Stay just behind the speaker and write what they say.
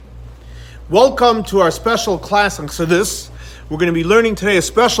Welcome to our special class on Chassidus. We're going to be learning today a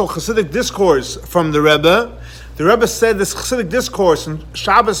special Chassidic discourse from the Rebbe. The Rebbe said this Chassidic discourse in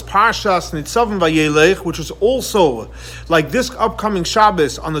Shabbos Parshas Nitzavim Vayelech, which was also like this upcoming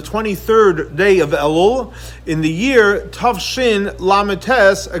Shabbos on the 23rd day of Elul in the year Tavshin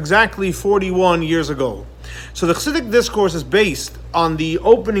Lametes, exactly 41 years ago. So the Chassidic discourse is based on the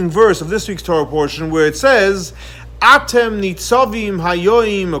opening verse of this week's Torah portion, where it says, Atem Nitzavim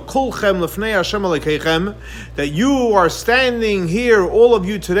hayoim kulchem lefnei Hashem Elokeichem, that you are standing here, all of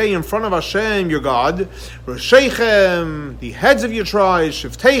you today, in front of Hashem, your God, Rosheichem, the heads of your tribes,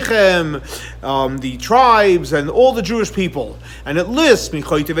 Shivteichem, the tribes and all the Jewish people. And it lists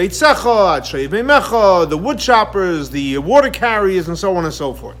Minkowicz the wood choppers, the water carriers, and so on and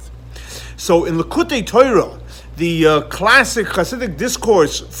so forth. So in Likutei Torah, the classic Hasidic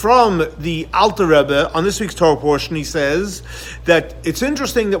discourse from the Alter Rebbe on this week's Torah portion, he says that it's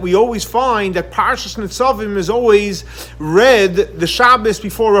interesting that we always find that Parshas Nitzavim is always read the Shabbos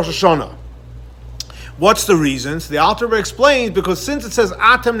before Rosh Hashanah. What's the reason? So the Alter Rebbe explains, because since it says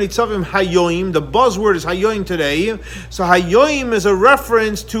Atem Nitzavim Hayoim, the buzzword is Hayoim today, so Hayoim is a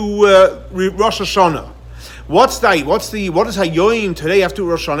reference to Rosh Hashanah. What is Hayoim today after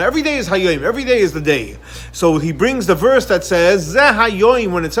Rosh Hashanah? Every day is Hayoim. Every day is the day. So he brings the verse that says Zeh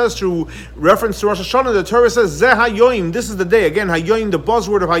Hayoim. When it says through reference to Rosh Hashanah, the Torah says Zeh Hayoim. This is the day. Again, Hayoim, the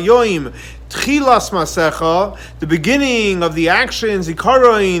buzzword of Hayoim. Tchilas Masecha, the beginning of the actions.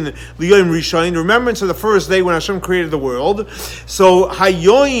 Ikaroin Liyoim Rishon, remembrance of the first day when Hashem created the world. So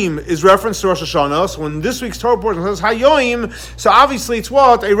Hayoim is reference to Rosh Hashanah. So when this week's Torah portion says Hayoim, so obviously it's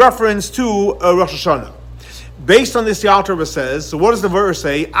what? A reference to Rosh Hashanah. Based on this, the Alter Rebbe says, so what does the verse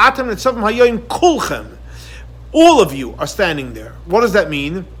say? Atem Nitzavim hayoim kulchem. All of you are standing there. What does that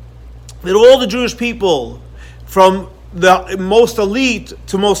mean? That all the Jewish people, from the most elite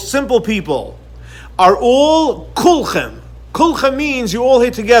to most simple people, are all kulchem. Kulchem means you're all here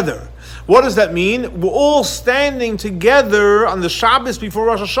together. What does that mean? We're all standing together on the Shabbos before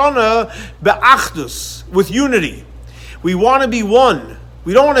Rosh Hashanah, be'achdus, with unity. We want to be one.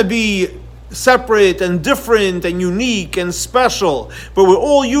 We don't want to be separate and different and unique and special, but we're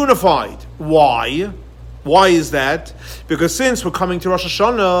all unified. Why? Why is that? Because since we're coming to Rosh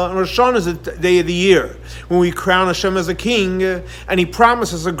Hashanah, and Rosh Hashanah is the day of the year when we crown Hashem as a king, and He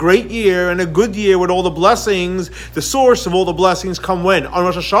promises a great year and a good year with all the blessings. The source of all the blessings come when? On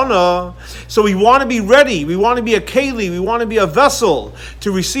Rosh Hashanah. So we want to be ready. We want to be a keli. We want to be a vessel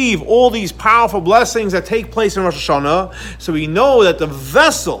to receive all these powerful blessings that take place in Rosh Hashanah. So we know that the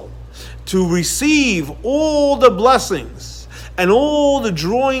vessel to receive all the blessings and all the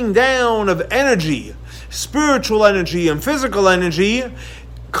drawing down of energy, spiritual energy and physical energy,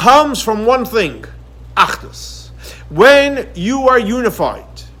 comes from one thing, achdus. When you are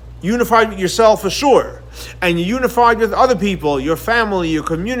unified with yourself for sure, and you're unified with other people, your family, your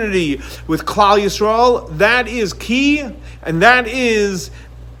community, with Klal Yisrael, that is key, and that is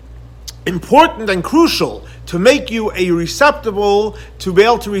important and crucial to make you a receptacle to be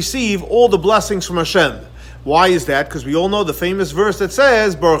able to receive all the blessings from Hashem. Why is that? Because we all know the famous verse that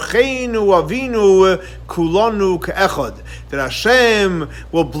says, Barucheinu Avinu Kulanu Ke'echad, that Hashem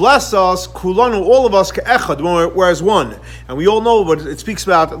will bless us, Kulanu, all of us, Ke'echad, we're as one. And we all know what it speaks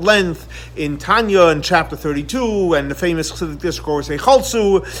about at length in Tanya in chapter 32, and the famous Chassidic discourse,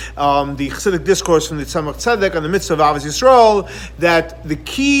 Eichaltzu, the Chassidic discourse from the Tzemach Tzedek and the Mitzvah of Avos Yisrael, that the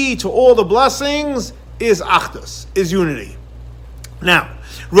key to all the blessings is achdus, is unity. Now,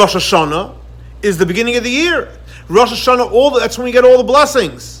 Rosh Hashanah is the beginning of the year. Rosh Hashanah, that's when we get all the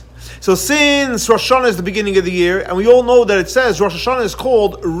blessings. So since Rosh Hashanah is the beginning of the year, and we all know that it says Rosh Hashanah is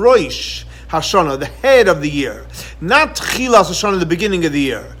called Rosh Hashanah, the head of the year, not Tchilas Hashanah, the beginning of the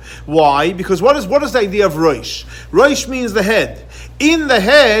year. Why? Because what is the idea of Rosh? Rosh means the head. In the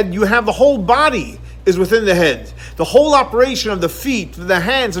head, you have the whole body is within the head. The whole operation of the feet, the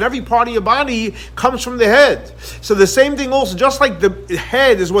hands, and every part of your body comes from the head. So the same thing also, just like the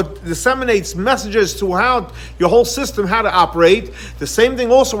head is what disseminates messages to how your whole system, how to operate, the same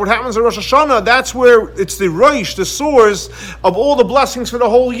thing also, what happens in Rosh Hashanah, that's where it's the Rosh, the source of all the blessings for the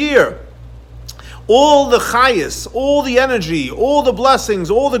whole year. All the chayas, all the energy, all the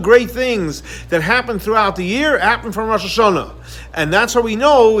blessings, all the great things that happen throughout the year happen from Rosh Hashanah. And that's how we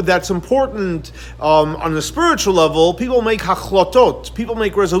know that's important on the spiritual level. People make hachlotot, people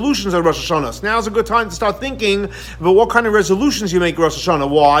make resolutions at Rosh Hashanah. So now's a good time to start thinking about what kind of resolutions you make at Rosh Hashanah.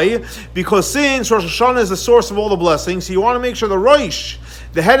 Why? Because since Rosh Hashanah is the source of all the blessings, so you want to make sure the Rosh,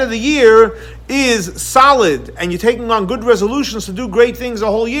 the head of the year is solid, and you're taking on good resolutions to do great things the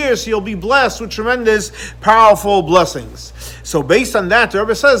whole year, so you'll be blessed with tremendous, powerful blessings. So based on that, the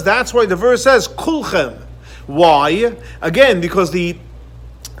Rebbe says, that's why the verse says, kulchem. Why? Again, because the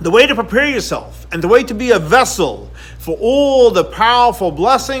way to prepare yourself and the way to be a vessel for all the powerful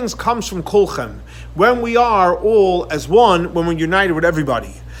blessings comes from kulchem. When we are all as one, when we're united with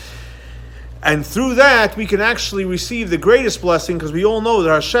everybody. And through that, we can actually receive the greatest blessing, because we all know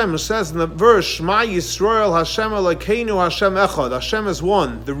that Hashem says in the verse, Shema Yisrael Hashem Elokeinu Hashem Echad. Hashem is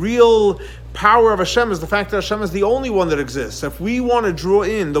one. The real power of Hashem is the fact that Hashem is the only one that exists. If we want to draw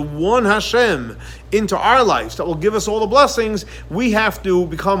in the one Hashem into our lives that will give us all the blessings, we have to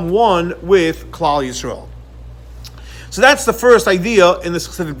become one with Klal Yisrael. So that's the first idea in this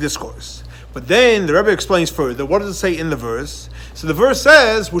Chassidic discourse. But then the Rebbe explains further. What does it say in the verse? So the verse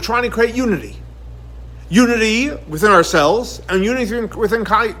says we're trying to create unity. Unity within ourselves and unity within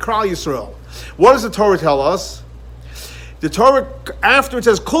Klal Yisrael. What does the Torah tell us? The Torah, after it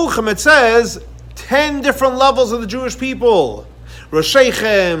says Kulchem, it says 10 different levels of the Jewish people.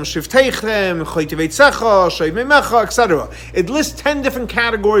 Roshechem, Shiftechem, Choytevetzecha, Sheimemecha, etc. It lists 10 different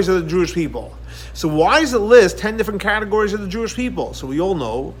categories of the Jewish people. So why does it list 10 different categories of the Jewish people? So we all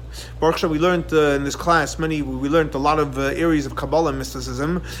know, Baruch Hashem, we learned in this class, we learned a lot of areas of Kabbalah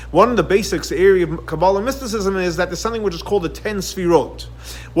mysticism. One of the basics area of Kabbalah mysticism is that there's something which is called the 10 Sfirot.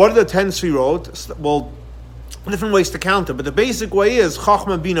 What are the 10 Sfirot? Well, different ways to count it, but the basic way is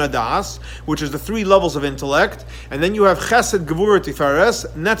Chachma Bina Das, which is the 3 levels of intellect, and then you have Chesed, Gevurah, Tiferes,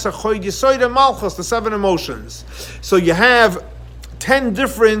 Netzach, Chod, Yesod, and Malchus, the 7 emotions. So you have 10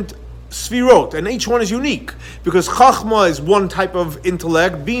 different Sfirot, and each one is unique, because Chachma is one type of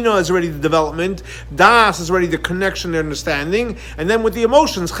intellect, Bina is already the development, Das is already the connection, the understanding, and then with the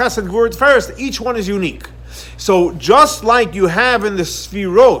emotions, Chesed, Gevurah, Tiferes, each one is unique. So just like you have in the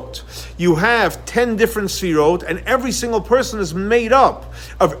Sfirot, you have 10 different Sfirot, and every single person is made up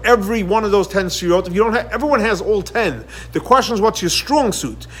of every one of those 10 Sfirot. If you don't have, everyone has all 10. The question is, what's your strong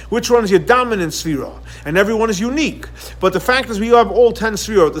suit? Which one is your dominant Sfirah? And everyone is unique. But the fact is, we have all 10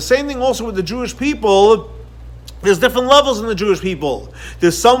 Sfirot. The same thing also with the Jewish people. There's different levels in the Jewish people.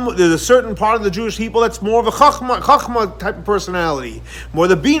 There's a certain part of the Jewish people that's more of a chachma type of personality, more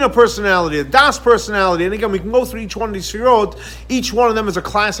the Bina personality, the Das personality. And again, we can go through each one of these Sfirot. Each one of them is a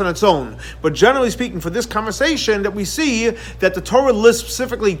class on its own. But generally speaking, for this conversation, that we see that the Torah lists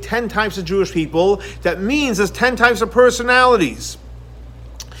specifically 10 types of Jewish people. That means there's 10 types of personalities.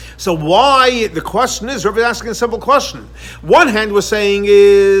 So why, the question is, Rabbi is asking a simple question. One hand we're saying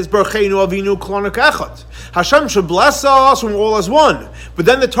is, Barucheinu Avinu Klonik Echad. Hashem should bless us when we're all as one. But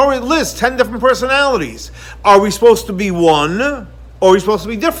then the Torah lists 10 different personalities. Are we supposed to be one, or are we supposed to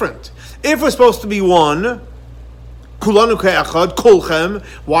be different? If we're supposed to be one, Kulanu Ke'echad, Kulchem,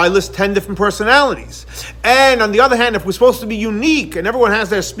 why list 10 different personalities? And on the other hand, if we're supposed to be unique, and everyone has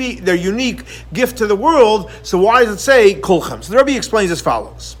their unique gift to the world, so why does it say Kulchem? So the Rabbi explains as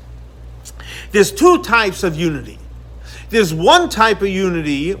follows. There's 2 types of unity. There's one type of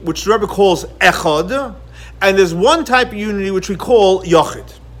unity which the Rebbe calls Echad, and there's one type of unity which we call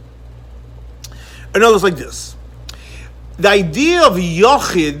Yochid. In other words, like this. The idea of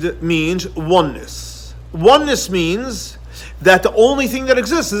Yochid means oneness. Oneness means that the only thing that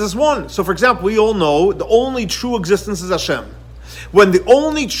exists is this one. So for example, we all know the only true existence is Hashem. When the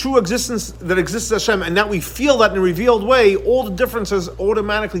only true existence that exists is Hashem, and that we feel that in a revealed way, all the differences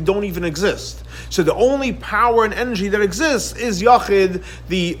automatically don't even exist. So the only power and energy that exists is Yachid,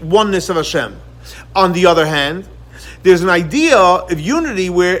 the oneness of Hashem. On the other hand, there's an idea of unity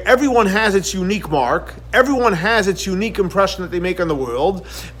where everyone has its unique mark, everyone has its unique impression that they make on the world,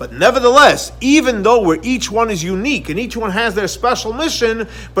 but nevertheless, even though each one is unique and each one has their special mission,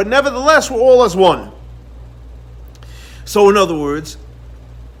 but nevertheless we're all as one. So in other words,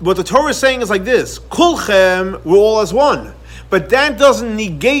 what the Torah is saying is like this, Kulchem, we're all as one. But that doesn't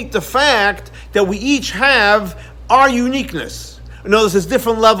negate the fact that we each have our uniqueness. In other words, there's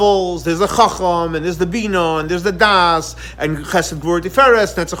different levels, there's the Chacham, and there's the Bina, and there's the Das, and Chesed, Gevurah,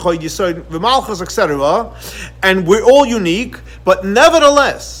 Tiferes, Netzach, Yesod, V'Malchus, etc. And we're all unique, but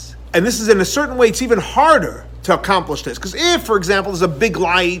nevertheless, and this is in a certain way, it's even harder to accomplish this. Because if, for example, there's a big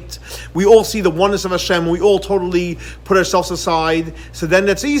light, we all see the oneness of Hashem, we all totally put ourselves aside, so then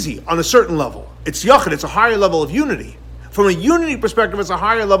that's easy on a certain level. It's Yachid, it's a higher level of unity. From a unity perspective, it's a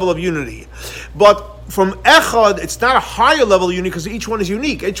higher level of unity. But from Echad, it's not a higher level of unity because each one is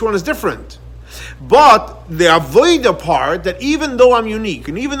unique, each one is different. But the Avodah part, that even though I'm unique,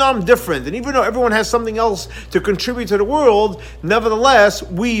 and even though I'm different, and even though everyone has something else to contribute to the world, nevertheless,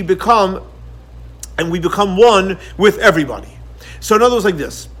 we become one with everybody. So in other words, like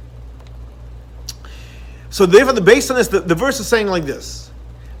this. So therefore, based on this, the verse is saying like this: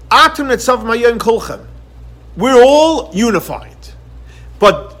 Atem Nitzavim hayom kolchem. We're all unified,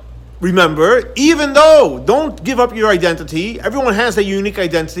 but remember, even though, don't give up your identity. Everyone has a unique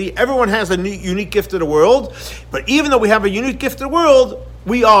identity. Everyone has a unique gift of the world. But even though we have a unique gift of the world,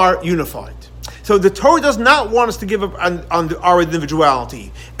 we are unified. So the Torah does not want us to give up on our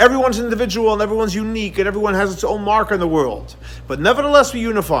individuality. Everyone's individual and everyone's unique and everyone has its own mark in the world. But nevertheless, we're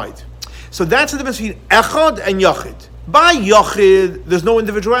unified. So that's the difference between Echad and Yachid. By Yachid, there's no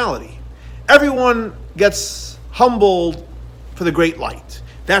individuality. Everyone gets humbled for the great light.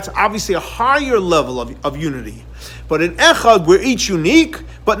 That's obviously a higher level of unity. But in Echad, we're each unique,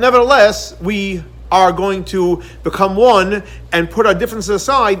 but nevertheless, we are going to become one and put our differences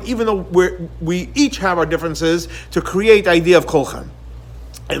aside, even though we each have our differences, to create the idea of Kolchem.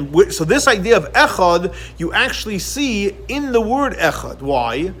 And so this idea of Echad, you actually see in the word Echad.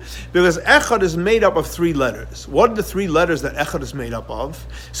 Why? Because Echad is made up of 3 letters. What are the 3 letters that Echad is made up of?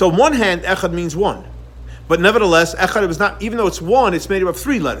 So on one hand, Echad means one. But nevertheless, Echad is not, even though it's one, it's made up of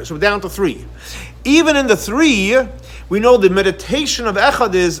 3 letters. So we're down to 3. Even in the 3, we know the meditation of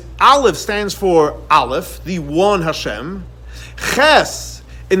Echad is Aleph stands for Aleph, the one Hashem. Ches,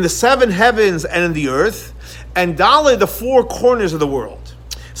 in the 7 heavens and in the earth. And Daled, the 4 corners of the world.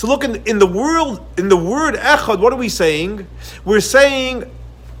 So look, in the word Echad, what are we saying? We're saying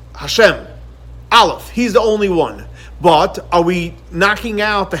Hashem, Aleph, He's the only one. But are we knocking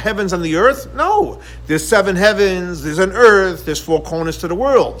out the heavens and the earth? No. There's 7 heavens, there's an earth, there's 4 corners to the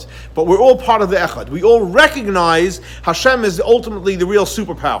world. But we're all part of the Echad. We all recognize Hashem is ultimately the real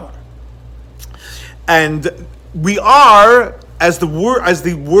superpower. And we are, as the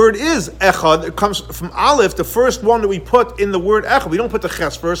word is Echad, it comes from Aleph, the first one that we put in the word Echad. We don't put the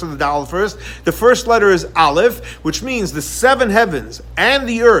Ches first and the Dal first. The first letter is Aleph, which means the 7 heavens and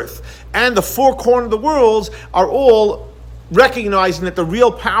the earth and the 4 corners of the worlds are all recognizing that the real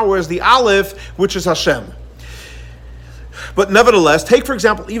power is the Aleph, which is Hashem. But nevertheless, take for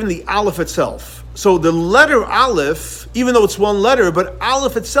example even the Aleph itself. So the letter Aleph, even though it's one letter, but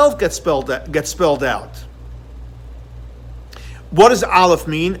Aleph itself gets spelled out. What does Aleph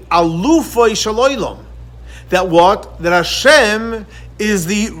mean? Alufay shaloilam. That Hashem is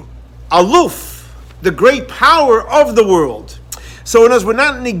the Aluf, the great power of the world. So in other words, we're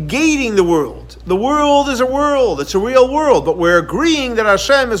not negating the world. The world is a world. It's a real world. But we're agreeing that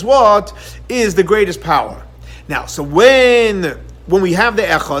Hashem is what is the greatest power. Now, so when we have the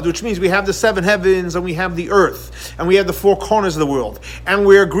Echad, which means we have the 7 heavens and we have the earth and we have the 4 corners of the world, and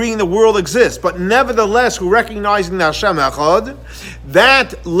we're agreeing the world exists, but nevertheless we're recognizing the Hashem Echad,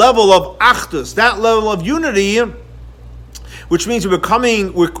 that level of Achdus, that level of unity, which means we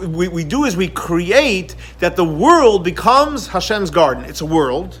create that the world becomes Hashem's garden. It's a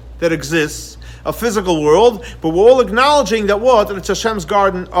world that exists, a physical world, but we're all acknowledging that it's Hashem's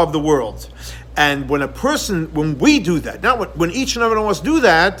garden of the world. And when we do that, when each and every one of us do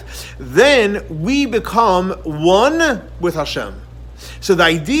that, then we become one with Hashem. So the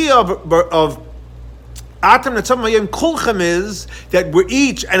idea of Atem Nitzavim hayom kolchem is that we're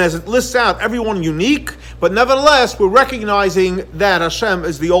each, and as it lists out, everyone unique, but nevertheless we're recognizing that Hashem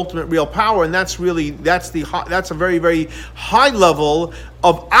is the ultimate real power, and that's a very, very high level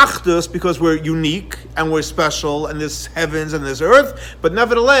of achdus, because we're unique and we're special, and there's heavens and there's earth, but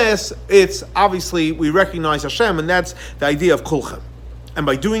nevertheless it's obviously we recognize Hashem, and that's the idea of kolchem. And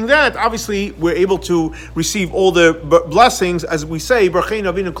by doing that, obviously we're able to receive all the blessings, as we say,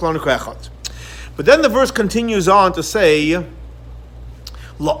 B'rcheinu Avinu K'lanu Echad. But then the verse continues on to say,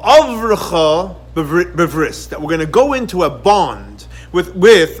 La'avrecha bevris, that we're going to go into a bond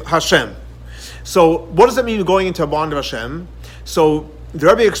with Hashem. So what does that mean, going into a bond of Hashem? So the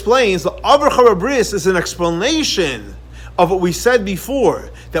Rabbi explains, La'avrecha bevris is an explanation of what we said before,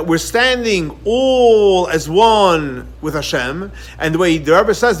 that we're standing all as one with Hashem. And the way the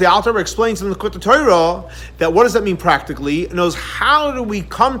Rabbi says, the Alter Rebbe explains in the Kutei Torah, that what does that mean practically? It knows, how do we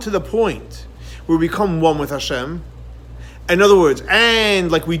come to the point where we become one with Hashem? In other words,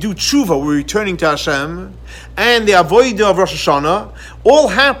 and like we do tshuva, we're returning to Hashem, and the avodah of Rosh Hashanah, all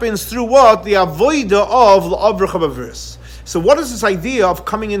happens through what? The avodah of La'avrecha bevris. So what is this idea of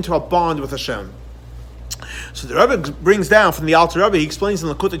coming into a bond with Hashem? So the Rebbe brings down from the Alter Rebbe, he explains in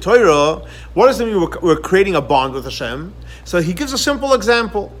the Kutei Torah, what does it mean we're creating a bond with Hashem? So he gives a simple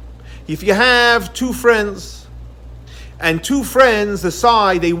example. If you have 2 friends, and 2 friends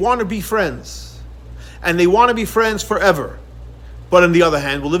decide they want to be friends, and they want to be friends forever. But on the other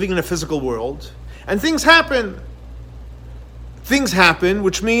hand, we're living in a physical world, and things happen. Things happen,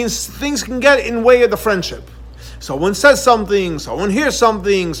 which means things can get in the way of the friendship. Someone says something, someone hears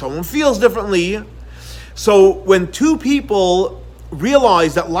something, someone feels differently. So when two people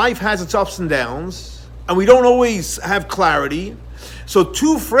realize that life has its ups and downs, and we don't always have clarity, so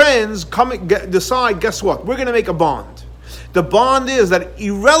two friends decide, guess what? We're going to make a bond. The bond is that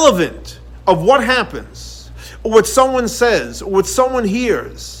irrelevant of what happens, or what someone says, or what someone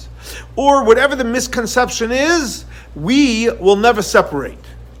hears, or whatever the misconception is, we will never separate,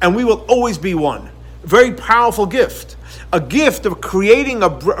 and we will always be one. Very powerful gift. A gift of creating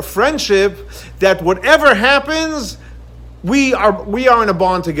a friendship that whatever happens, we are in a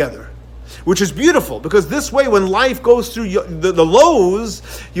bond together. Which is beautiful, because this way when life goes through the lows,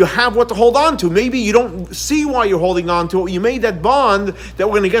 you have what to hold on to. Maybe you don't see why you're holding on to it. You made that bond that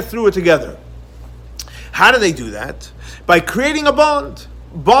we're going to get through it together. How do they do that? By creating a bond.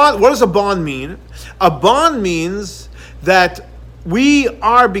 What does a bond mean? A bond means that we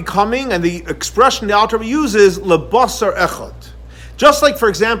are becoming, and the expression the Alter Rebbe uses, lebasar echad. Just like, for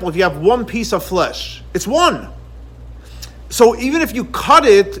example, if you have one piece of flesh, it's one. So even if you cut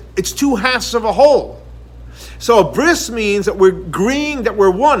it, it's two halves of a whole. So a bris means that we're agreeing that we're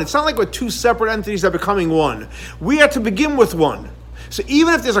one. It's not like we're two separate entities that are becoming one. We are to begin with one. So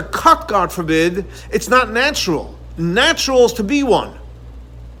even if there's a cut, God forbid, it's not natural. Natural is to be one.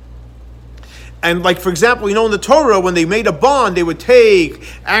 And like, for example, in the Torah, when they made a bond, they would take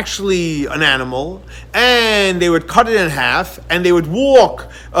actually an animal and they would cut it in half and they would walk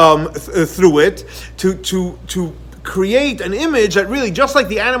through it to create an image that really, just like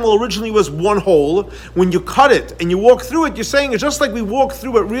the animal originally was one whole, when you cut it and you walk through it, you're saying it's just like we walk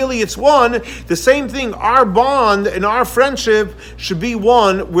through it, really it's one. The same thing, our bond and our friendship should be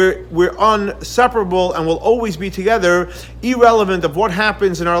one. We're inseparable and will always be together, irrelevant of what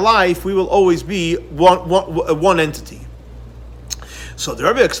happens in our life. We will always be one entity. So the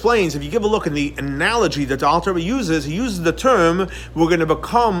Rabbi explains, if you give a look in the analogy that the Alter Rebbe uses, he uses the term, we're going to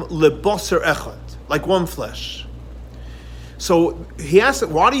become lebasar echad, like one flesh. So he asked,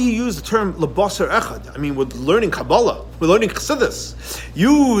 why do you use the term lebasar echad? I mean, we're learning Kabbalah, we're learning Chassidus.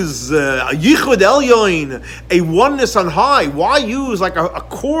 Use yichud elyon, a oneness on high. Why use like a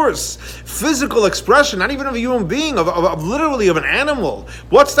coarse physical expression, not even of a human being, of literally of an animal?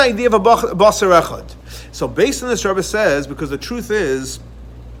 What's the idea of a basar echad? So based on this, Rabbi says, because the truth is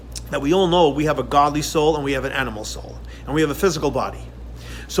that we all know we have a godly soul and we have an animal soul, and we have a physical body.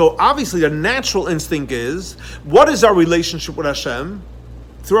 So obviously the natural instinct is, what is our relationship with Hashem?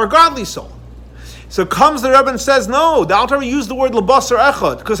 Through our godly soul. So comes the Rebbe and says, no, the Alter Rebbe used the word lebasar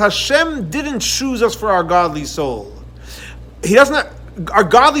echad, because Hashem didn't choose us for our godly soul. Our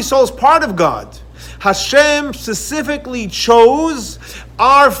godly soul is part of God. Hashem specifically chose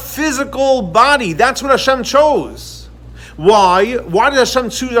our physical body. That's what Hashem chose. Why? Why did Hashem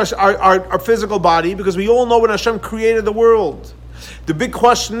choose our physical body? Because we all know when Hashem created the world. The big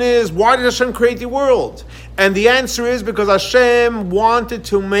question is, why did Hashem create the world? And the answer is because Hashem wanted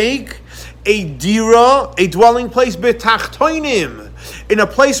to make a dira, a dwelling place, betachtoinim, in a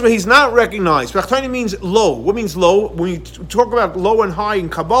place where He's not recognized. Betachtoinim means low. What means low? When we talk about low and high in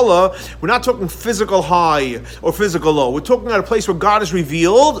Kabbalah, we're not talking physical high or physical low. We're talking about a place where God is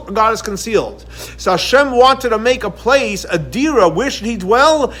revealed, or God is concealed. So Hashem wanted to make a place, a dira, where should He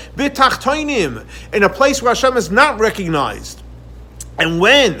dwell? Betachtoinim, in a place where Hashem is not recognized. And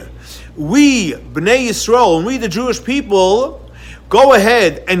when we, Bnei Yisrael, and we the Jewish people, go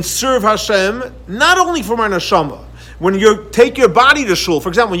ahead and serve Hashem, not only from our neshama, when you take your body to shul, for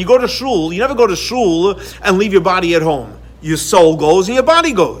example, when you go to shul, you never go to shul and leave your body at home. Your soul goes and your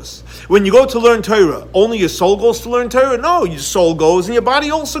body goes. When you go to learn Torah, only your soul goes to learn Torah? No, your soul goes and your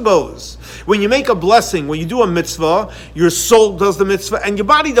body also goes. When you make a blessing, when you do a mitzvah, your soul does the mitzvah and your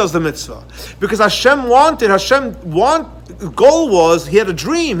body does the mitzvah. Because goal was, He had a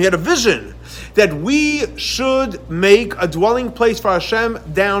dream, He had a vision, that we should make a dwelling place for Hashem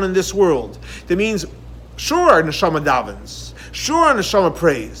down in this world. That means, sure, our neshama davens, sure, our neshama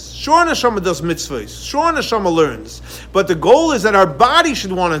prays, sure, our neshama does mitzvahs, sure, our neshama learns, but the goal is that our body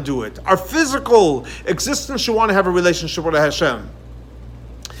should want to do it. Our physical existence should want to have a relationship with Hashem.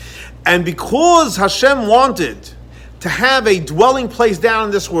 And because Hashem wanted to have a dwelling place down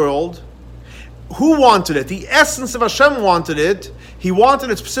in this world, who wanted it? The essence of Hashem wanted it. He wanted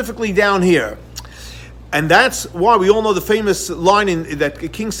it specifically down here. And that's why we all know the famous line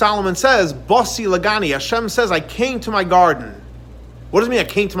that King Solomon says, Basi Lagani. Hashem says, I came to my garden. What does it mean, I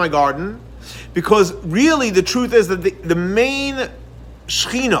came to my garden? Because really the truth is that the main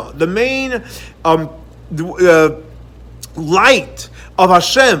Shechina, the main light of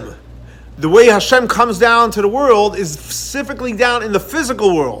Hashem, the way Hashem comes down to the world is specifically down in the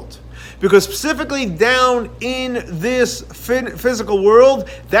physical world. Because specifically down in this physical world,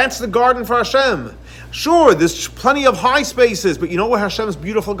 that's the garden for Hashem. Sure, there's plenty of high spaces, but you know where Hashem's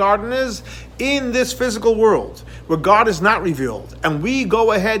beautiful garden is? In this physical world, where God is not revealed. And we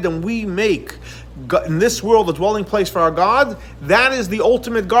go ahead and we make in this world a dwelling place for our God. That is the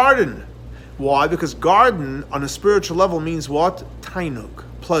ultimate garden. Why? Because garden on a spiritual level means what? Tainug,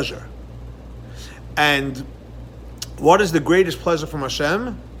 pleasure. And what is the greatest pleasure from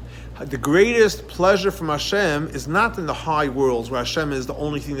Hashem? The greatest pleasure from Hashem is not in the high worlds where Hashem is the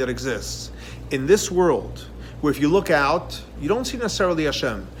only thing that exists. In this world, where if you look out, you don't see necessarily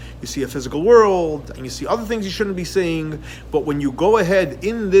Hashem. You see a physical world, and you see other things you shouldn't be seeing. But when you go ahead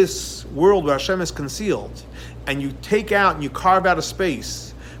in this world where Hashem is concealed, and you take out and you carve out a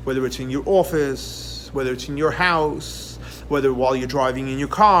space, whether it's in your office, whether it's in your house, whether while you're driving in your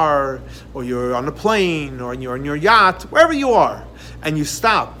car, or you're on a plane, or you're on your yacht, wherever you are, and you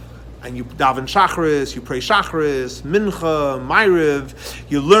stop, and you daven Shacharis, you pray Shacharis, Mincha, Ma'ariv,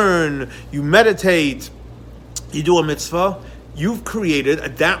 you learn, you meditate, you do a mitzvah, you've created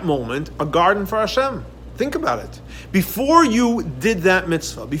at that moment a garden for Hashem. Think about it. Before you did that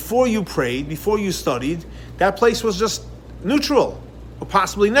mitzvah, before you prayed, before you studied, that place was just neutral, or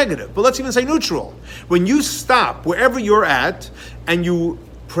possibly negative, but let's even say neutral. When you stop wherever you're at and you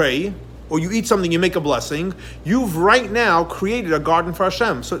pray, or you eat something, you make a blessing, you've right now created a garden for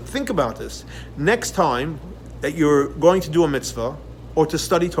Hashem. So think about this. Next time that you're going to do a mitzvah, or to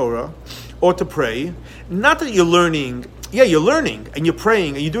study Torah, or to pray, not that you're learning, you're learning, and you're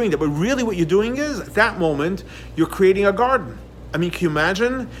praying, and you're doing that, but really what you're doing is, at that moment, you're creating a garden. I mean, can you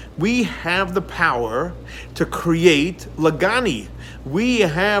imagine? We have the power to create Lagani. We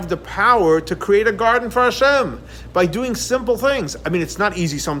have the power to create a garden for Hashem by doing simple things. I mean, it's not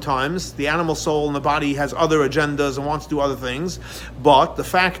easy sometimes. The animal soul and the body has other agendas and wants to do other things. But the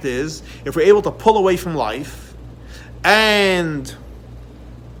fact is, if we're able to pull away from life and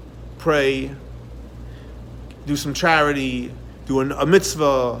pray, do some charity, do a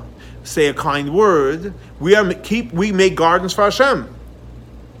mitzvah, say a kind word, we make gardens for Hashem.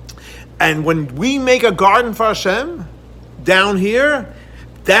 And when we make a garden for Hashem down here,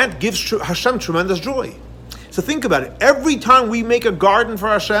 that gives Hashem tremendous joy. So think about it. Every time we make a garden for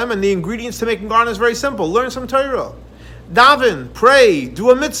Hashem, and the ingredients to making a garden is very simple. Learn some Torah. Daven, pray, do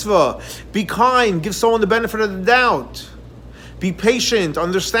a mitzvah, be kind, give someone the benefit of the doubt, be patient,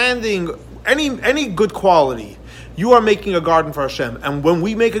 understanding, any good quality. You are making a garden for Hashem. And when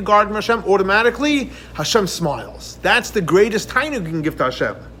we make a garden for Hashem, automatically, Hashem smiles. That's the greatest tainug you can give to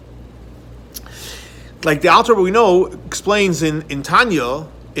Hashem. Like the Alter we know explains in Tanya,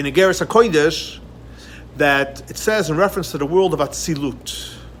 in Igeres HaKodesh, that it says in reference to the world of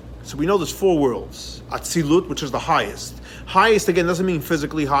Atzilut. So we know there's 4 worlds. Atzilut, which is the highest. Highest, again, doesn't mean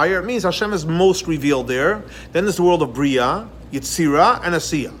physically higher. It means Hashem is most revealed there. Then there's the world of Bria, Yetzira, and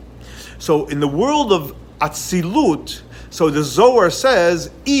Asiya. So in the world of Atzilut, so the Zohar says,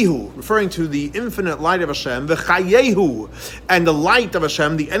 Ihu, referring to the infinite light of Hashem, V'chayehu, and the light of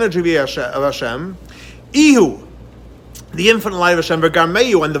Hashem, the energy of Hashem, Ihu, the infinite light of Hashem,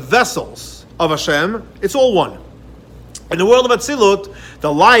 V'garmeyu, and the vessels of Hashem, it's all one. In the world of Atzilut,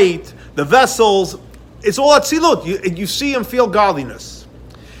 the light, the vessels, it's all Atzilut. You see and feel godliness.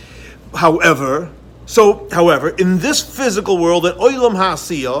 However, in this physical world, in Olam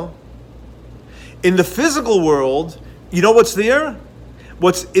HaAsiyah, in the physical world, you know what's there?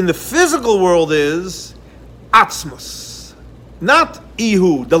 What's in the physical world is Atzmus. Not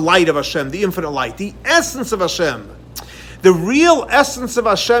Ihu, the light of Hashem, the infinite light, the essence of Hashem. The real essence of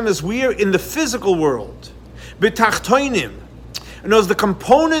Hashem is where? In the physical world. B'tachtoinim. And as the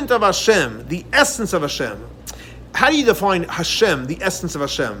component of Hashem, the essence of Hashem. How do you define Hashem, the essence of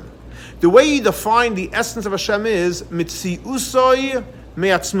Hashem? The way you define the essence of Hashem is Mitziusoi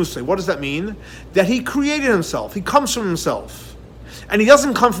Me'atzmusoi. What does that mean? That He created Himself. He comes from Himself. And He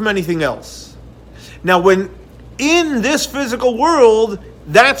doesn't come from anything else. Now when in this physical world,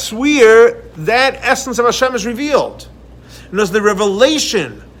 that's where that essence of Hashem is revealed. And as the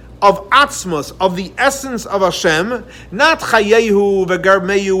revelation of Atzmus, of the essence of Hashem, not Chayehu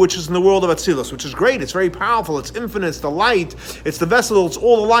V'Garmeyu, which is in the world of Atzilus, which is great, it's very powerful, it's infinite, it's the light, it's the vessel, it's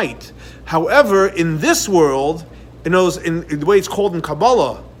all the light. However, in this world, in the way it's called in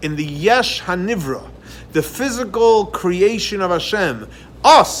Kabbalah, in the Yesh HaNivra, the physical creation of Hashem,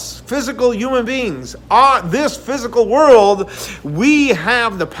 us, physical human beings, this physical world, we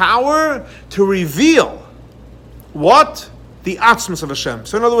have the power to reveal what? The Atzmus of Hashem.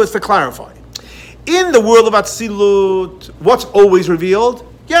 So in other words, to clarify, in the world of Atzilut, what's always revealed?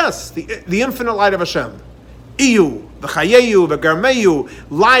 Yes, the infinite light of Hashem. Iyu, v'chayeyu, v'garmeyu,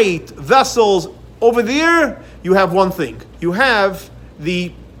 light, vessels. Over there, you have one thing. You have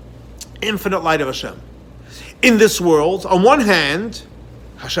the infinite light of Hashem. In this world, on one hand,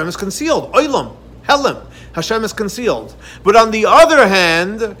 Hashem is concealed. Olam, Helam, Hashem is concealed. But on the other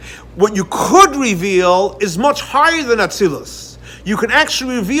hand, what you could reveal is much higher than Atzilus. You can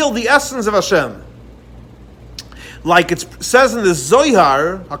actually reveal the essence of Hashem. Like it says in the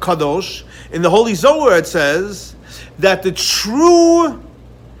Zohar HaKadosh, in the Holy Zohar, it says that the true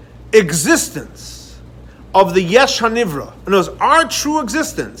existence of the Yesh HaNivra, in other words, our true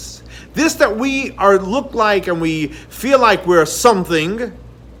existence, this that we look like and we feel like we're something,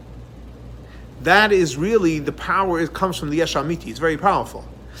 that is really the power. It comes from the Yesh HaAmiti. It's very powerful.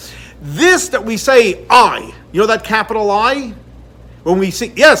 This that we say, I, you know that capital I? When we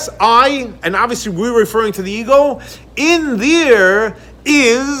say, yes, I, and obviously we're referring to the ego, in there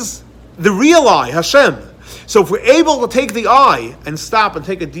is the real I, Hashem. So if we're able to take the I and stop and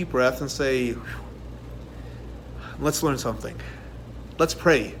take a deep breath and say, let's learn something. Let's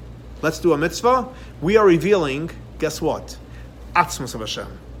pray. Let's do a mitzvah. We are revealing, guess what? Atzmus of Hashem.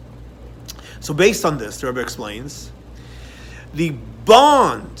 So based on this, the Rabbi explains, the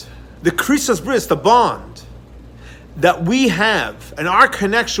bond, the Krisas Bris, the bond that we have and our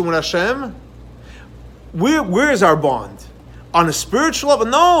connection with Hashem, where is our bond? On a spiritual level?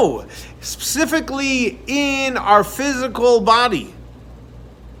 No. Specifically in our physical body.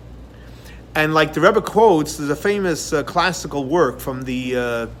 And like the Rebbe quotes, there's a famous classical work from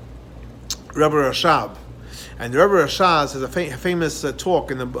the Rebbe Rashab. And the Rebbe Rashab has a famous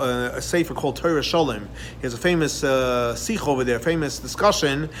talk in a sefer called Torah Sholem. He has a famous sikh over there, famous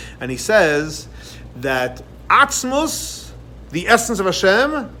discussion, and he says that Atzmus, the essence of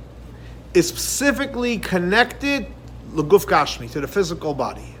Hashem, is specifically connected l'guf gashmi, to the physical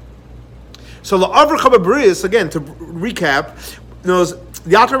body. So la'avrcha b'bris, again, to recap,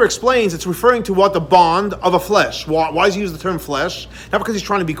 the author explains it's referring to what the bond of a flesh. Why does he use the term flesh? Not because he's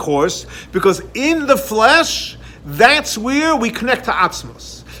trying to be coarse, because in the flesh, that's where we connect to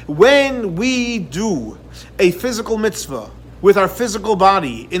Atzmus. When we do a physical mitzvah with our physical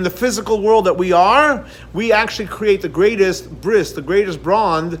body, in the physical world that we are, we actually create the greatest bris, the greatest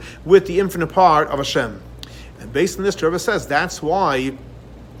bond with the infinite part of Hashem. And based on this, the Rebbe says, that's why,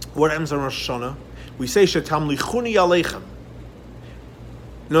 what happens on Rosh Hashanah? We say, Shetam lichuni aleichem.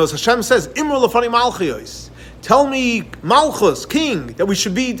 As Hashem says, Imru lefani malchiyos. Tell me, Malchus, king, that we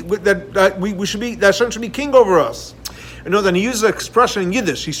should be, that Hashem should be king over us. And he uses an expression in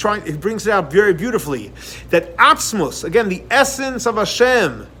Yiddish. He brings it out very beautifully. That Atzmus, again, the essence of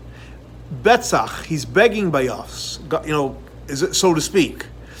Hashem, Betzach, he's begging by us, so to speak.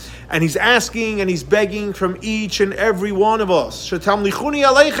 And he's asking and he's begging from each and every one of us. Shetam lichuni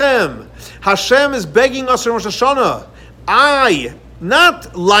aleichem. Hashem is begging us in Rosh Hashanah.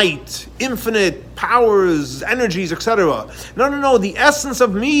 Not light, infinite powers, energies, etc. No. The essence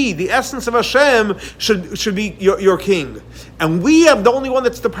of me, the essence of Hashem should be your king. And we have the only one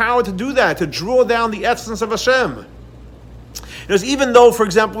that's the power to do that, to draw down the essence of Hashem. Even though, for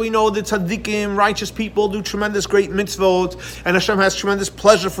example, we know that tzaddikim, righteous people, do tremendous great mitzvot, and Hashem has tremendous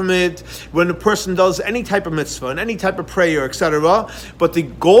pleasure from it when a person does any type of mitzvah and any type of prayer, etc. But the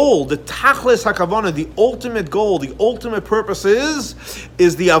goal, the tachlis hakavana, the ultimate goal, the ultimate purpose is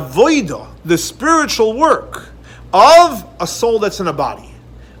the avodah, the spiritual work of a soul that's in a body.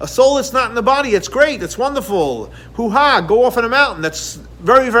 A soul that's not in the body, it's great, it's wonderful. Hoo-ha, go off on a mountain, that's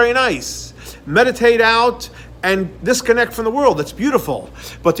very, very nice. Meditate out and disconnect from the world. That's beautiful.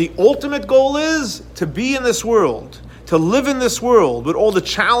 But the ultimate goal is to be in this world, to live in this world with all the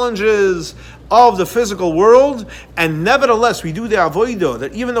challenges of the physical world, and nevertheless we do the avodah,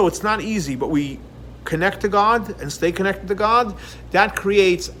 that even though it's not easy, but we connect to God and stay connected to God, that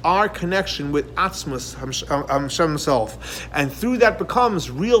creates our connection with Atzmus, Hashem himself. And through that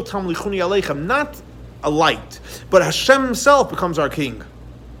becomes real Tam Lichuni Aleichem, not a light, but Hashem himself becomes our king.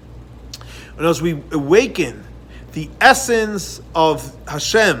 And as we awaken the essence of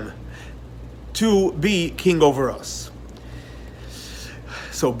Hashem to be king over us.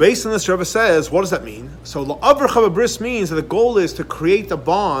 So based on this, Rebbe says, what does that mean? So la'avr chavabris means that the goal is to create a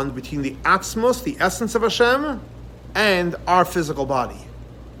bond between the atzmos, the essence of Hashem, and our physical body.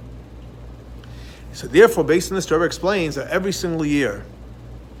 So therefore, based on this, Rebbe explains that every single year,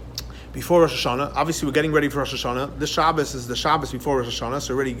 before Rosh Hashanah, obviously we're getting ready for Rosh Hashanah. This Shabbos is the Shabbos before Rosh Hashanah,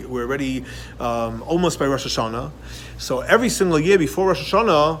 so we're already almost by Rosh Hashanah. So every single year before Rosh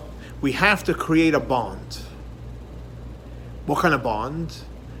Hashanah, we have to create a bond. What kind of bond?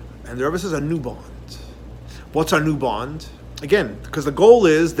 And the Rebbe says a new bond. What's our new bond? Again, because the goal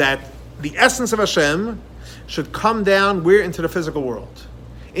is that the essence of Hashem should come down, we're into the physical world,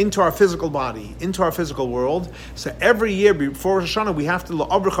 into our physical body, into our physical world. So every year before Rosh Hashanah, we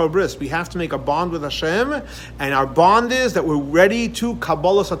have to make a bond with Hashem, and our bond is that we're ready to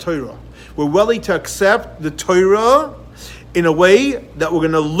Kabbalah Torah. We're ready to accept the Torah in a way that we're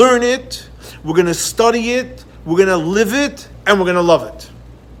going to learn it, we're going to study it, we're going to live it, and we're going to love it.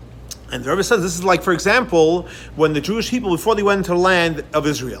 And the Rabbi says this is like, for example, when the Jewish people, before they went into the land of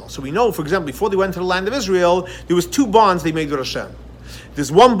Israel. So we know, for example, before they went to the land of Israel, there was two bonds they made with Hashem.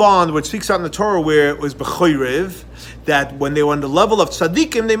 There's one bond which speaks out in the Torah where it was b'choyrev, that when they were on the level of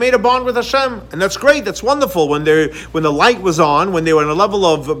tzaddikim, they made a bond with Hashem. And that's great, that's wonderful. When the light was on, when they were on a level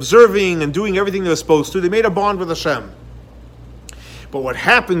of observing and doing everything they were supposed to, they made a bond with Hashem. But what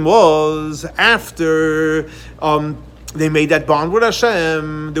happened was, after they made that bond with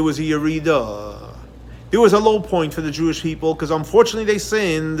Hashem, there was a yerida. There was a low point for the Jewish people, because unfortunately they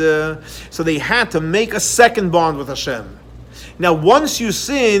sinned, so they had to make a second bond with Hashem. Now, once you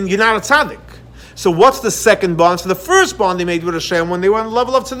sin, you're not a tzaddik. So what's the second bond? So the first bond they made with Hashem when they were on the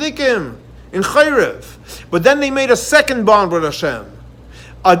level of tzaddikim, in chayrev. But then they made a second bond with Hashem.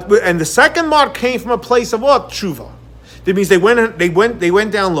 And the second bond came from a place of what? Tshuva. That means they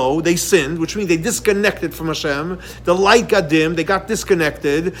went down low, they sinned, which means they disconnected from Hashem. The light got dim, they got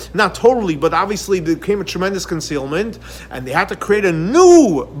disconnected. Not totally, but obviously there came a tremendous concealment. And they had to create a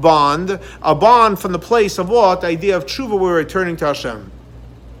new bond, a bond from the place of what? The idea of tshuva, we're returning to Hashem.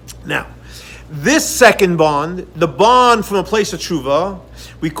 Now, this second bond, the bond from a place of tshuva,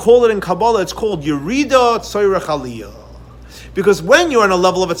 we call it in Kabbalah, it's called Yerida Tzoyrech Aliyah. Because when you're on a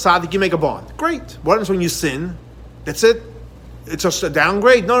level of a tzaddik, you make a bond. Great. What happens when you sin? That's it? It's just a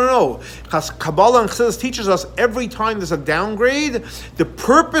downgrade? No. Because Kabbalah and Chassidus teaches us every time there's a downgrade, the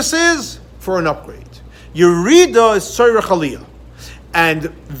purpose is for an upgrade. Yerida is Tzoyrech Aliyah. And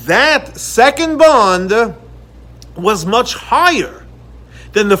that second bond was much higher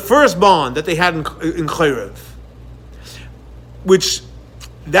than the first bond that they had in Chayrev. Which,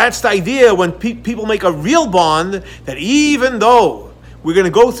 that's the idea when people make a real bond, that even though we're going to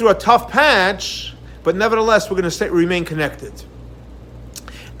go through a tough patch, but nevertheless, we're going to remain connected.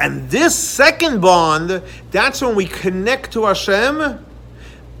 And this second bond, that's when we connect to Hashem,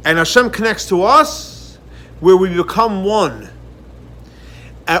 and Hashem connects to us, where we become one.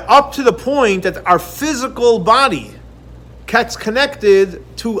 And up to the point that our physical body gets connected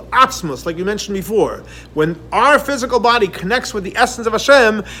to Atzmos, like you mentioned before. When our physical body connects with the essence of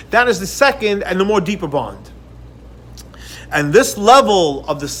Hashem, that is the second and the more deeper bond. And this level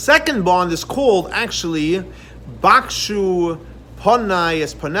of the second bond is called actually Bakshu Ponai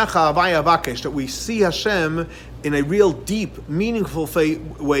Es Panecha Avaya Vakesh, that we see Hashem in a real deep, meaningful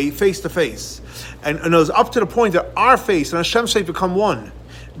way, face to face. And it was up to the point that our face and Hashem's face become one.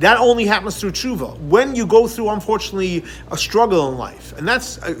 That only happens through tshuva. When you go through, unfortunately, a struggle in life. And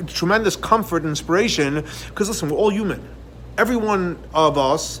that's a tremendous comfort and inspiration, because listen, we're all human. Every one of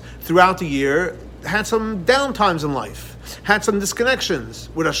us throughout the year had some downtimes in life. Had some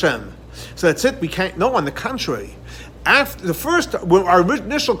disconnections with Hashem. So that's it, we can't, no, on the contrary. After the first, our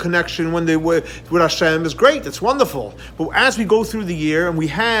initial connection when they were with Hashem is great, it's wonderful. But as we go through the year and we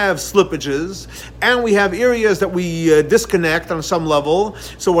have slippages and we have areas that we disconnect on some level,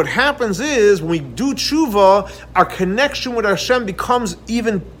 so what happens is when we do tshuva, our connection with Hashem becomes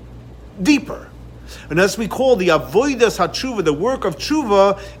even deeper. And as we call the avodas hatshuva, the work of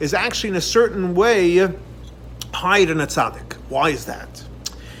tshuva is actually in a certain way higher than a tzaddik. Why is that?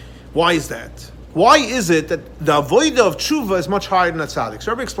 Why is it that the avodah of tshuva is much higher than a tzaddik?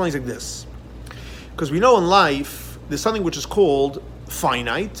 So Rabbi explains like this. Because we know in life, there's something which is called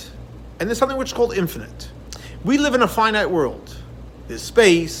finite, and there's something which is called infinite. We live in a finite world. There's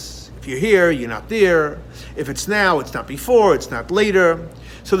space. If you're here, you're not there. If it's now, it's not before, it's not later.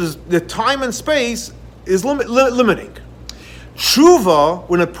 So there's the time and space is limiting. Tshuva,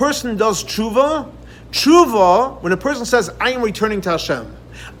 when a person does tshuva, when a person says, I am returning to Hashem,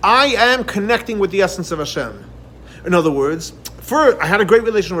 I am connecting with the essence of Hashem. In other words, first, I had a great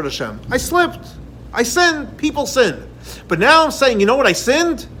relation with Hashem. I slipped. I sinned. People sin. But now I'm saying, you know what, I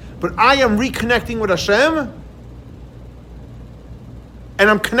sinned, but I am reconnecting with Hashem, and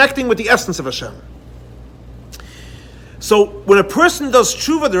I'm connecting with the essence of Hashem. So when a person does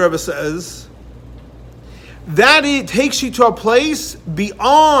tshuva, the Rebbe says, that it takes you to a place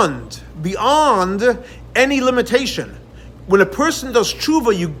beyond any limitation. When a person does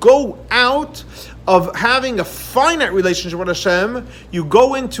tshuva, you go out of having a finite relationship with Hashem, you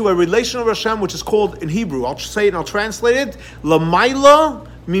go into a relationship with Hashem which is called in Hebrew, I'll say it and I'll translate it, Lamaila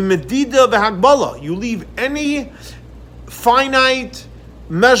mimedida v'hagbala. You leave any finite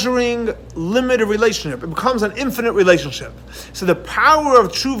measuring limit of relationship. It becomes an infinite relationship. So the power of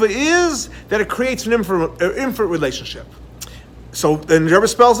tshuva is that it creates an infinite relationship. So then the Rebbe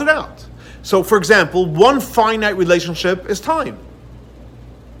spells it out. So for example, one finite relationship is time.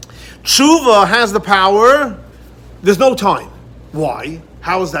 Tshuva has the power, there's no time. Why?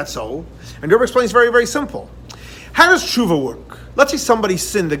 How is that so? And the Rebbe explains very, very simple. How does tshuva work? Let's say somebody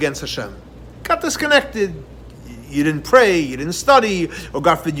sinned against Hashem, got disconnected. You didn't pray, you didn't study, or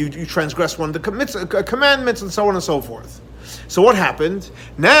God forbid you transgressed one of the commandments, and so on and so forth. So what happened?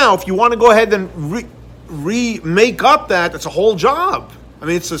 Now, if you want to go ahead and remake up that's a whole job. I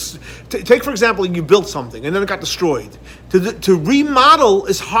mean, take for example, you built something and then it got destroyed. To remodel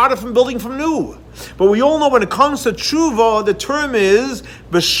is harder than building from new. But we all know when it comes to tshuva, the term is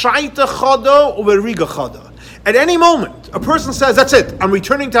b'shaita chada or b'riga chada. At any moment, a person says, "That's it, I'm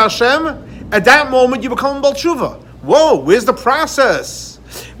returning to Hashem." At that moment, you become a Baal Tshuva. Whoa, where's the process?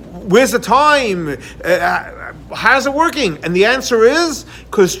 Where's the time? How's it working? And the answer is,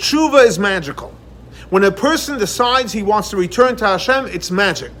 because Tshuva is magical. When a person decides he wants to return to Hashem, it's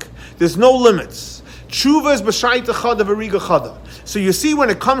magic. There's no limits. Tshuva is b'shayta chada v'riga chada. So you see, when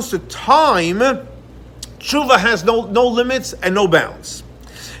it comes to time, Tshuva has no limits and no bounds.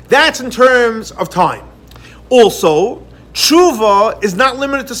 That's in terms of time. Also, Tshuva is not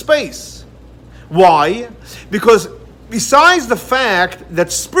limited to space. Why? Because besides the fact that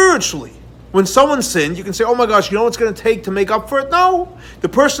spiritually, when someone sinned, you can say, "Oh my gosh, you know what it's going to take to make up for it?" No. A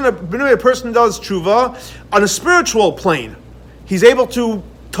person does tshuva on a spiritual plane. He's able to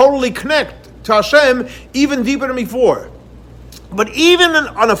totally connect to Hashem even deeper than before. But even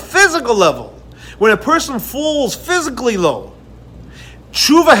on a physical level, when a person falls physically low,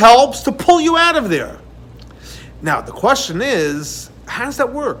 tshuva helps to pull you out of there. Now, the question is, how does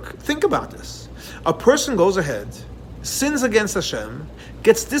that work? Think about this. A person goes ahead, sins against Hashem,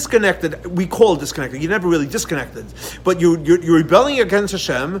 gets disconnected. We call it disconnected. You're never really disconnected. But you're rebelling against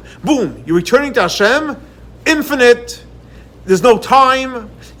Hashem. Boom. You're returning to Hashem. Infinite. There's no time.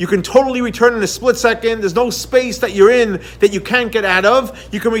 You can totally return in a split second. There's no space that you're in that you can't get out of.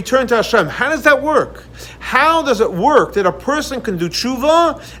 You can return to Hashem. How does that work? How does it work that a person can do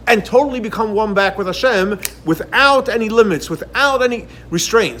tshuva and totally become one back with Hashem without any limits, without any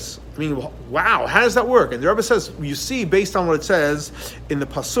restraints? I mean, wow, how does that work? And the Rabbi says, you see, based on what it says in the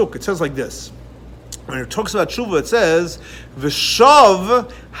Pasuk, it says like this. When it talks about tshuva, it says,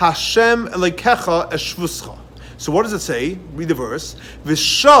 V'shav Hashem elekecha eshvuscha. So what does it say? Read the verse.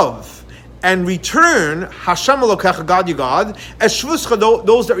 V'shav, and return, Hashem elekecha, God your God, eshvuscha,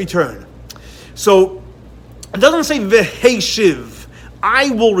 those that return. So, it doesn't say v'heshiv, I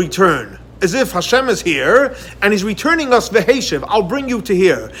will return. As if Hashem is here, and He's returning us v'heshiv, I'll bring you to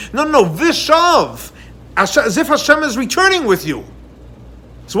here. No, v'shav, as if Hashem is returning with you.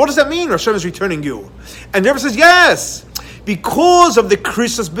 So what does that mean, Hashem is returning you? And the Rebbe says, yes, because of the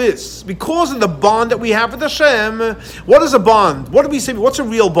Krisus bis, because of the bond that we have with Hashem. What is a bond? What do we say? What's a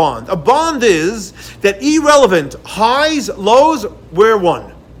real bond? A bond is that irrelevant highs, lows, we're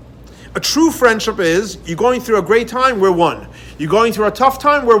one. A true friendship is, you're going through a great time, we're one. You're going through a tough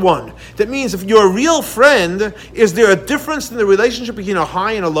time, we're one. That means if you're a real friend, is there a difference in the relationship between a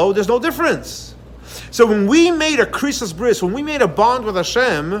high and a low? There's no difference. So when we made a krisus bris, when we made a bond with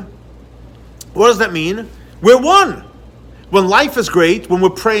Hashem, what does that mean? We're one. When life is great, when we're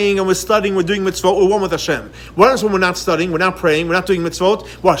praying and we're studying, we're doing mitzvot, we're one with Hashem. What happens when we're not studying, we're not praying, we're not doing mitzvot?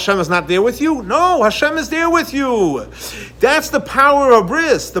 Well, Hashem is not there with you? No, Hashem is there with you. That's the power of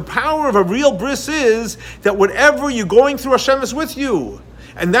bris. The power of a real bris is that whatever you're going through, Hashem is with you.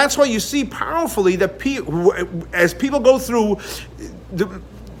 And that's why you see powerfully that as people go through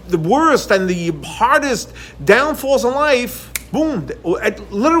the worst and the hardest downfalls in life, boom,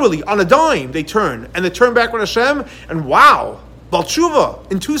 literally on a dime, they turn back with Hashem, and wow, Baal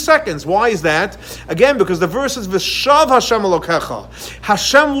Tshuva in 2 seconds. Why is that? Again, because the verse is V'shav Hashem Elokecha.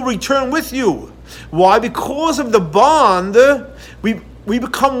 Hashem will return with you. Why? Because of the bond, we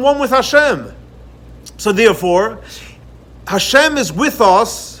become one with Hashem. So therefore, Hashem is with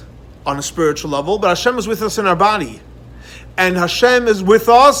us on a spiritual level, but Hashem is with us in our body. And Hashem is with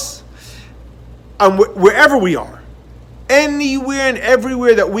us wherever we are. Anywhere and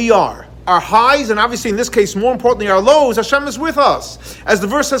everywhere that we are. Our highs, and obviously in this case, more importantly, our lows, Hashem is with us. As the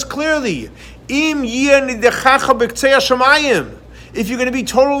verse says clearly, Im if you're going to be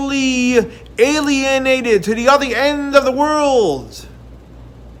totally alienated to the other end of the world,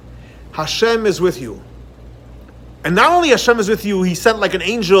 Hashem is with you. And not only Hashem is with you, He sent like an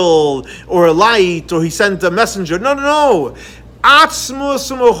angel or a light, or He sent a messenger. No.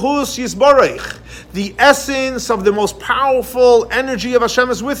 the essence of the most powerful energy of Hashem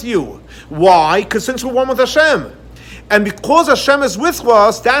is with you. Why? Because since we're one with Hashem. And because Hashem is with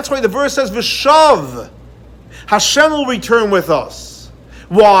us, that's why the verse says, V'shav. Hashem will return with us.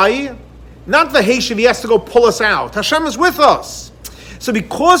 Why? Not the Hashiv, he has to go pull us out. Hashem is with us. So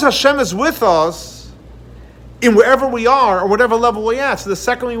because Hashem is with us, in wherever we are, or whatever level we're at, so the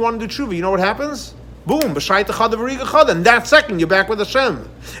second we want to do tshuva, you know what happens? Boom, b'shayt echad v'rig echad, and that second you're back with Hashem.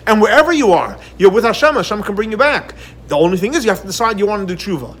 And wherever you are, you're with Hashem, Hashem can bring you back. The only thing is you have to decide you want to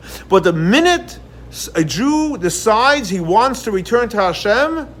do tshuva. But the minute a Jew decides he wants to return to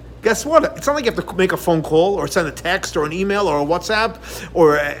Hashem, guess what? It's not like you have to make a phone call or send a text or an email or a WhatsApp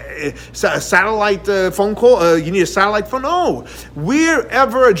or a satellite phone call. You need a satellite phone. No.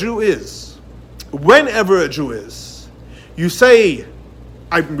 Wherever a Jew is, whenever a Jew is, you say,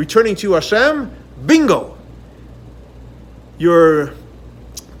 I'm returning to Hashem, bingo. Your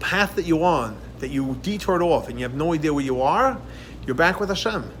path that you're on, that you detoured off and you have no idea where you are, you're back with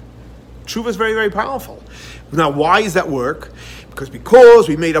Hashem. Tshuva is very, very powerful. Now, why does that work? Because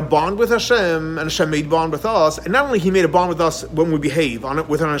we made a bond with Hashem, and Hashem made a bond with us. And not only He made a bond with us when we behave on it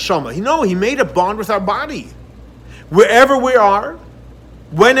with our neshama. He made a bond with our body. Wherever we are,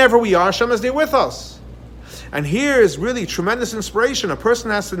 whenever we are, Hashem is there with us. And here is really tremendous inspiration. A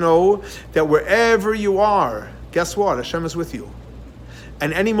person has to know that wherever you are, guess what? Hashem is with you.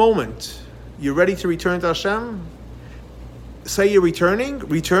 And any moment you're ready to return to Hashem, say you're return,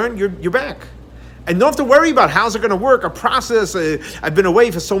 you're back. And don't have to worry about how's it going to work, a process. I've been away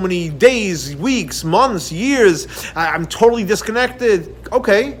for so many days, weeks, months, years. I'm totally disconnected.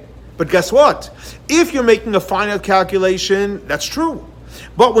 Okay, but guess what? If you're making a finite calculation, that's true.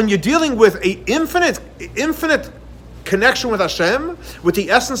 But when you're dealing with an infinite connection with Hashem, with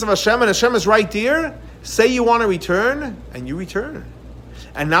the essence of Hashem, and Hashem is right there, say you want to return, and you return.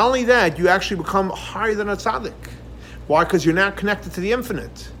 And not only that, you actually become higher than a tzaddik. Why? Because you're now connected to the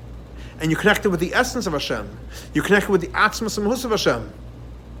infinite. And you're connected with the essence of Hashem. You're connected with the Atzmas and Mahus of Hashem.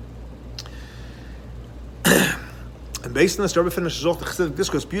 And based on this, Rabbi finishes off the Chassidic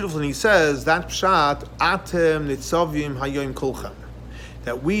discourse beautifully, and he says, that pshat, Atem, Nitzavim, Hayoim Kulchem.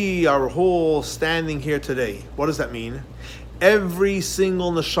 That we are all standing here today. What does that mean? Every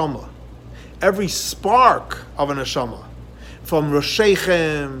single neshama, every spark of a neshama, from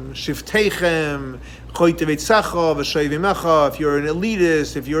Roshechem, Shiftechem, if you're an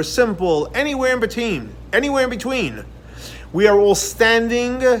elitist, if you're simple, anywhere in between, we are all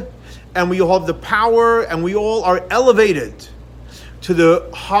standing and we all have the power and we all are elevated to the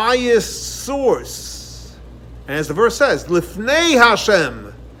highest source. And as the verse says, Lifnei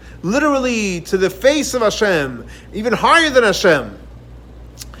Hashem, literally to the face of Hashem, even higher than Hashem,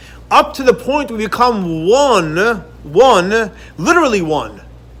 up to the point we become one, literally one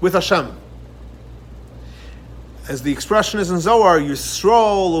with Hashem. As the expression is in Zohar,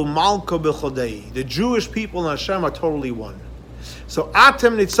 Yisrael u'malka b'chodei. The Jewish people and Hashem are totally one. So,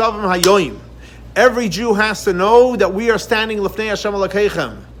 Atem Nitzavim hayoim. Every Jew has to know that we are standing lifnei Hashem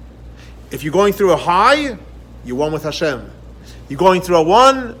alakeichem. If you're going through a high, you're one with Hashem. You're going through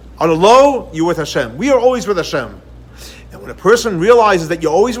on a low, you're with Hashem. We are always with Hashem. And when a person realizes that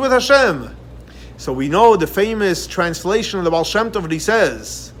you're always with Hashem, so we know the famous translation of the Baal Shem Tov, he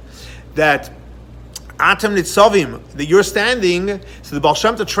says that Atem Nitzavim, that you're standing, so the Baal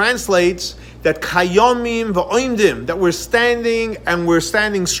Shem Tov translates that Kayomim v'oimdim, that we're standing and we're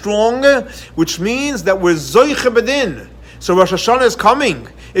standing strong, which means that we're Zoiche Bedin. So Rosh Hashanah is coming.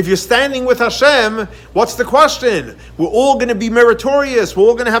 If you're standing with Hashem, what's the question? We're all going to be meritorious. We're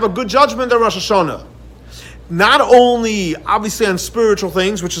all going to have a good judgment on Rosh Hashanah. Not only, obviously, on spiritual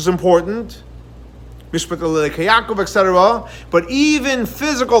things, which is important, etc., but even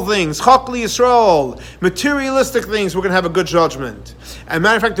physical things, Chakli Yisrael, materialistic things, we're going to have a good judgment. And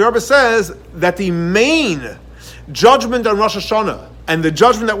matter of fact, the Rabbi says that the main judgment on Rosh Hashanah and the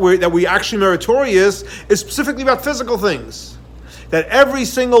judgment that we actually meritorious is specifically about physical things. That every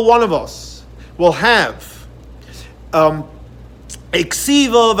single one of us will have a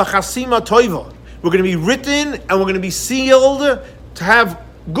ksiva v'chasima toiva. We're going to be written and we're going to be sealed to have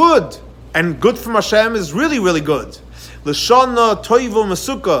good. And good from Hashem is really, really good. L'shana toivu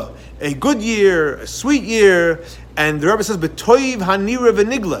masuka, a good year, a sweet year. And the Rabbi says, b'toiv hanira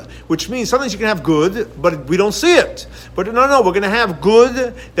v'nigla, which means sometimes you can have good, but we don't see it. But no, we're going to have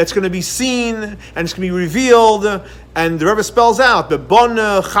good that's going to be seen, and it's going to be revealed. And the Rebbe spells out,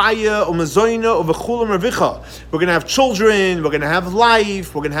 b'bona, chaya, u'mazoyna, u'v'chulam revicha. We're going to have children, we're going to have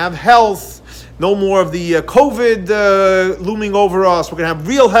life, we're going to have health. No more of the COVID looming over us. We're going to have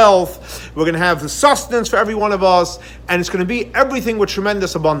real health. We're going to have the sustenance for every one of us. And it's going to be everything with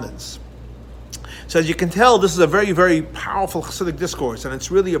tremendous abundance. So as you can tell, this is a very, very powerful Chassidic discourse, and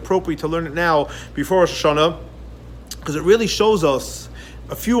it's really appropriate to learn it now before Rosh Hashanah, because it really shows us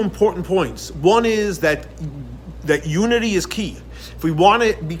a few important points. One is that unity is key. If we want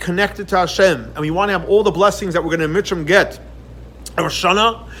to be connected to Hashem, and we want to have all the blessings that we're going to Mitzvah get at Rosh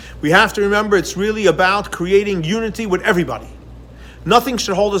Hashanah, we have to remember it's really about creating unity with everybody. Nothing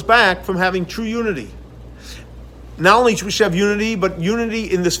should hold us back from having true unity. Not only should we have unity, but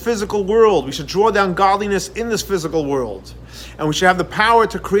unity in this physical world. We should draw down godliness in this physical world. And we should have the power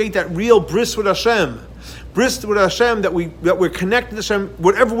to create that real bris with Hashem. Bris with Hashem, that we're connected to Hashem,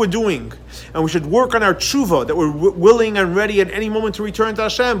 whatever we're doing. And we should work on our tshuva, that we're willing and ready at any moment to return to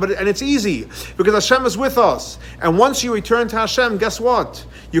Hashem. And it's easy, because Hashem is with us. And once you return to Hashem, guess what?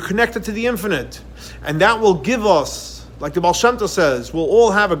 You're connected to the infinite. And that will give us, like the Baal Shem Tov says, we'll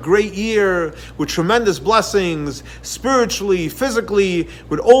all have a great year with tremendous blessings, spiritually, physically,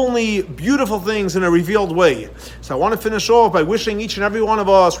 with only beautiful things in a revealed way. So I want to finish off by wishing each and every one of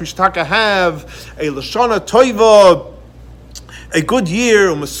us, we should have a Lashana Toiva, a good year,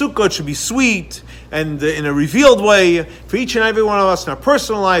 Umasukah, it should be sweet, and in a revealed way for each and every one of us in our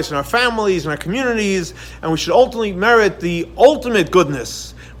personal lives, in our families, in our communities, and we should ultimately merit the ultimate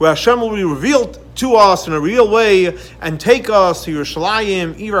goodness, where Hashem will be revealed to us in a real way and take us to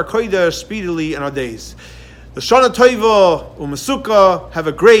Yerushalayim, Ira Kodesh, speedily in our days. The Shana Tova, Umasukah, have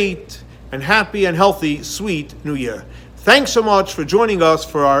a great and happy and healthy, sweet New Year. Thanks so much for joining us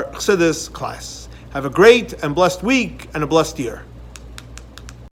for our Chassidus class. Have a great and blessed week and a blessed year.